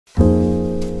Hello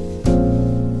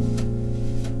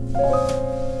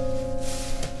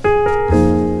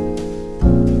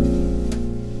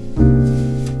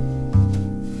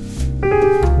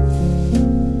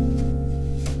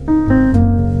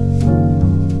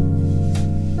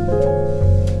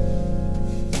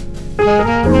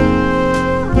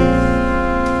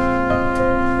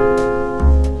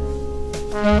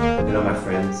my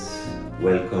friends,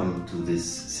 welcome to this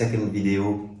second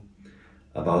video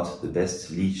about the best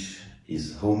leash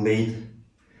is homemade.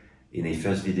 In a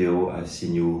first video I've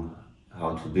seen you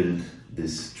how to build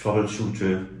this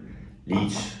troubleshooter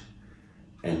leash,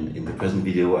 and in the present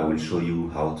video I will show you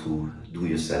how to do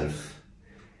yourself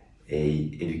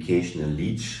a educational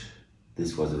leash.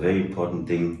 This was a very important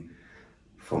thing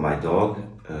for my dog,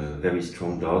 a very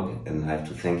strong dog, and I have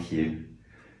to thank here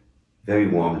very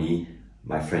warmly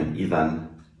my friend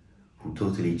Ivan, who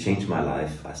totally changed my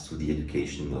life as to the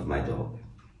education of my dog.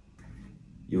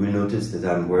 You will notice that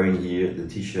I'm wearing here the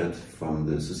t-shirt from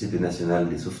the Société Nationale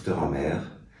des Sauveteurs en Mer.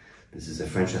 This is a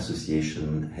French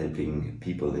association helping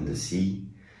people in the sea.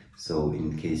 So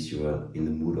in case you are in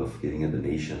the mood of giving a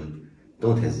donation,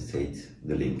 don't hesitate,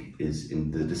 the link is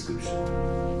in the description.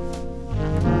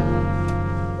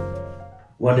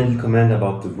 One little comment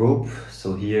about the rope.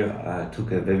 So here I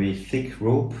took a very thick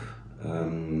rope.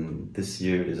 This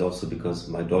here is also because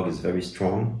my dog is very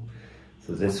strong,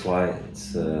 so that's why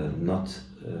it's not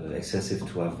excessive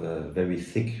to have a very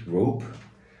thick rope.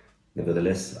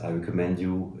 Nevertheless, I recommend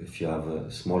you, if you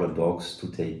have smaller dogs, to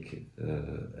take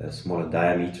a smaller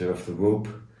diameter of the rope,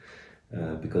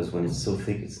 because when it's so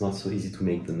thick it's not so easy to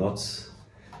make the knots.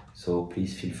 So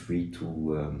please feel free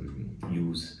to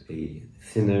use a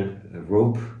thinner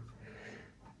rope.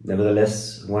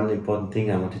 Nevertheless, one important thing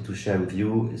I wanted to share with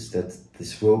you is that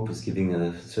this rope is giving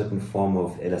a certain form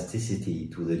of elasticity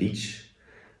to the leash,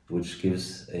 which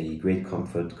gives a great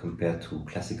comfort compared to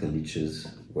classical leashes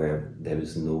where there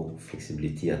is no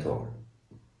flexibility at all.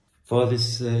 For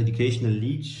this educational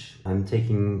leash, I'm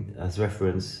taking as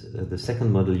reference the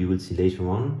second model you will see later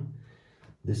on.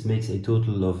 This makes a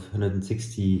total of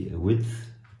 160 width.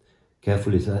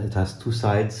 Careful, it has two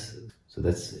sides, so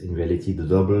that's in reality the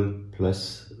double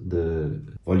plus the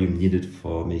volume needed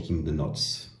for making the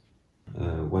knots.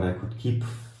 What I could keep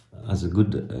as a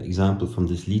good example from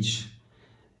this leash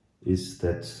is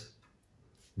that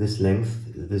this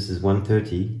length, this is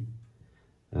 130,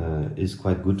 is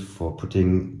quite good for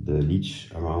putting the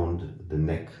leash around the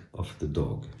neck of the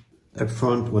dog. Up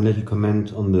front, one little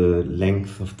comment on the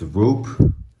length of the rope.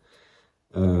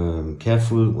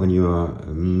 Careful when you are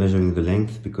measuring the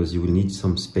length, because you will need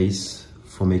some space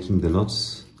for making the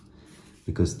knots,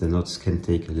 because the knots can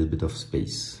take a little bit of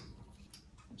space.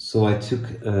 So I took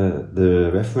the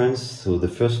reference, so the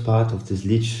first part of this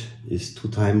leash is 2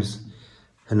 times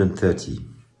 130.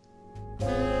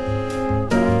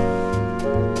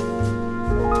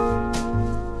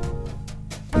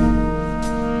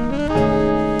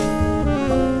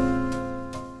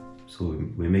 So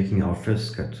we're making our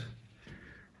first cut.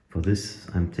 For this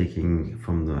I'm taking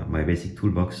from my basic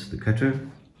toolbox the cutter.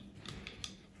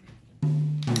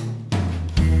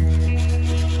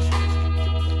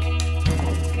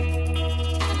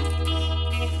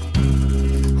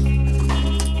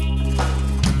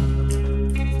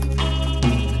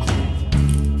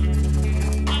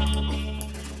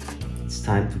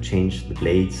 Time to change the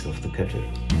blades of the cutter.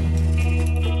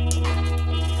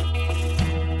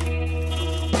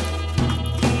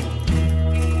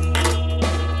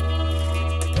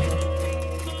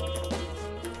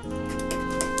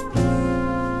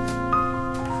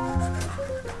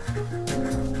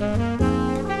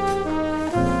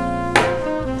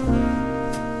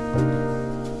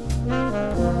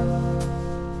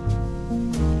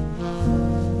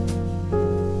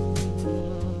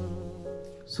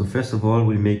 So first of all,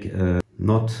 we'll make a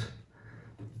knot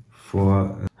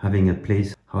for having a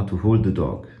place how to hold the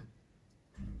dog.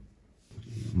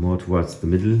 More towards the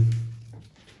middle.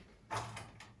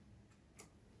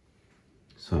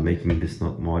 So I'm making this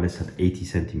knot more or less at 80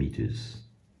 centimeters.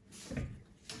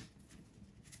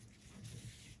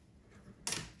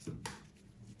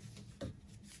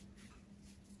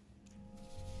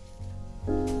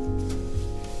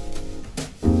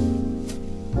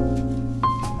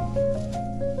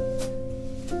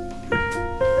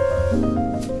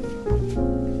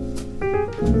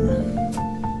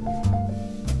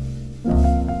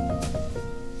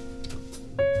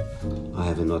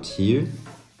 Knot here,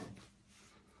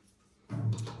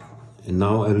 and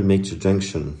now I will make the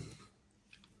junction.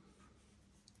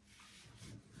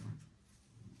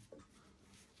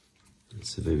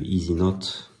 It's a very easy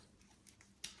knot.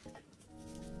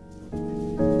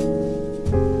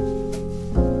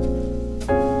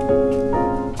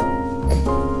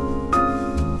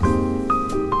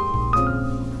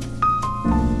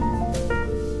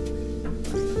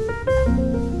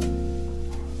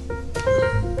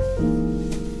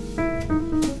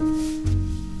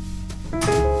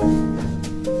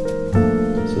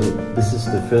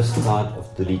 first part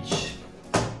of the leash.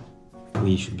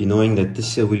 We should be knowing that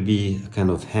this here will be a kind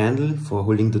of handle for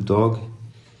holding the dog.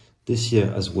 This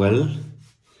here as well,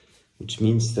 which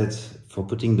means that for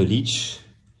putting the leash,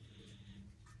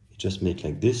 you just make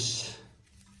like this.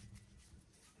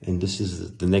 And this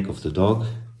is the neck of the dog.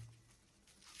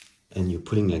 And you're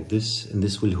pulling like this, and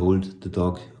this will hold the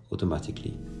dog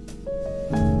automatically.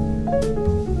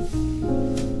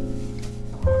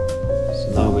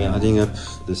 So now we're adding up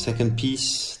the second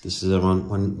piece. This is around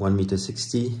 1.60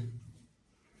 meters.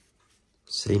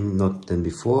 Same knot than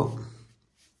before.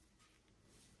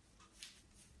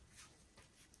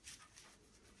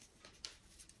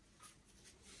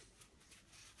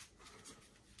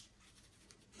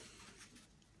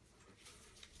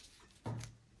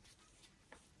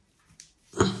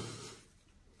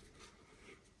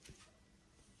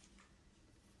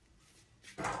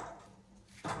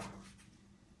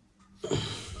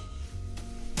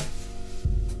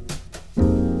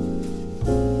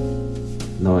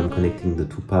 Now I'm connecting the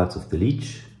two parts of the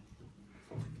leash.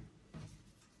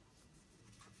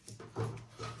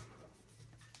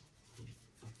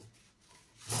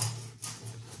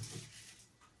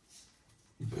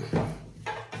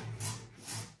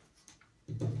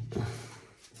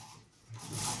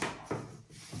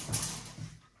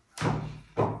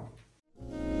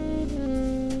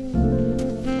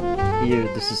 Here,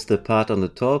 this is the part on the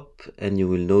top, and you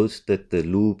will note that the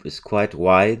loop is quite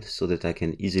wide so that I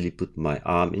can easily put my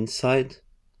arm inside.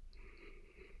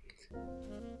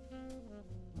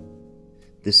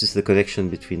 This is the connection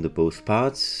between the both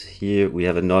parts. Here we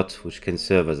have a knot which can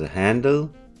serve as a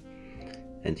handle,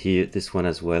 and here this one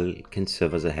as well can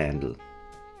serve as a handle.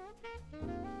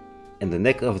 And the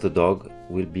neck of the dog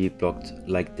will be blocked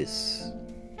like this.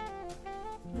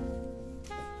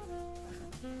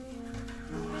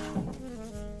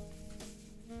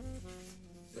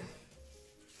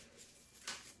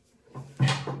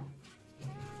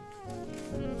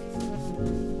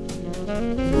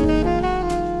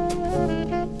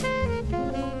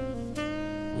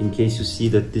 In case you see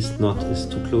that this knot is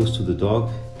too close to the dog,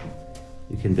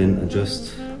 you can then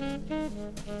adjust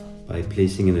by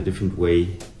placing in a different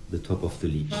way the top of the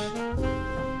leash.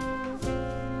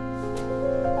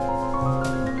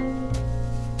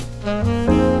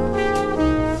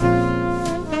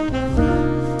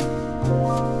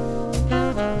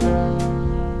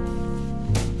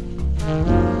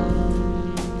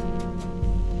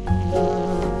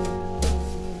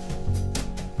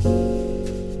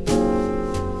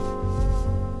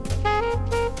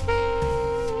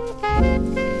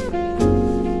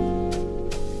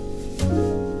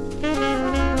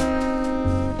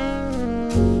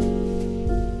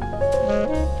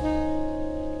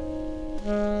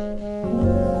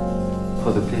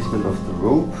 For the placement of the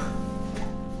rope,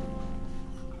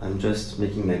 I'm just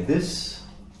making like this,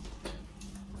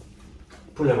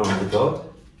 pull around the dog,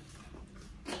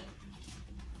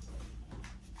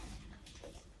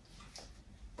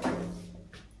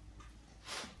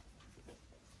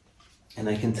 and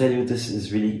I can tell you this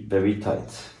is really very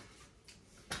tight.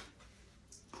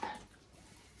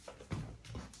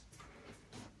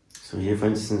 So here, for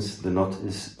instance, the knot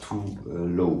is too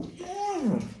low.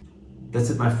 That's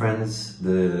it, my friends.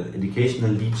 The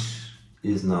educational leash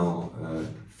is now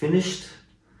finished,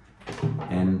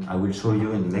 and I will show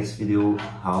you in the next video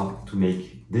how to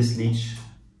make this leash,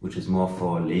 which is more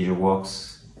for leisure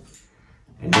walks.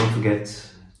 And don't forget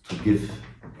to give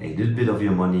a little bit of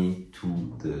your money to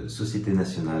the Société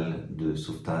Nationale de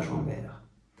Sauvetage en Mer.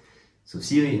 So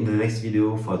see you in the next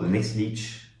video for the next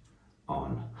leash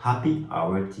on Happy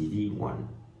Hour TV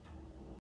 1.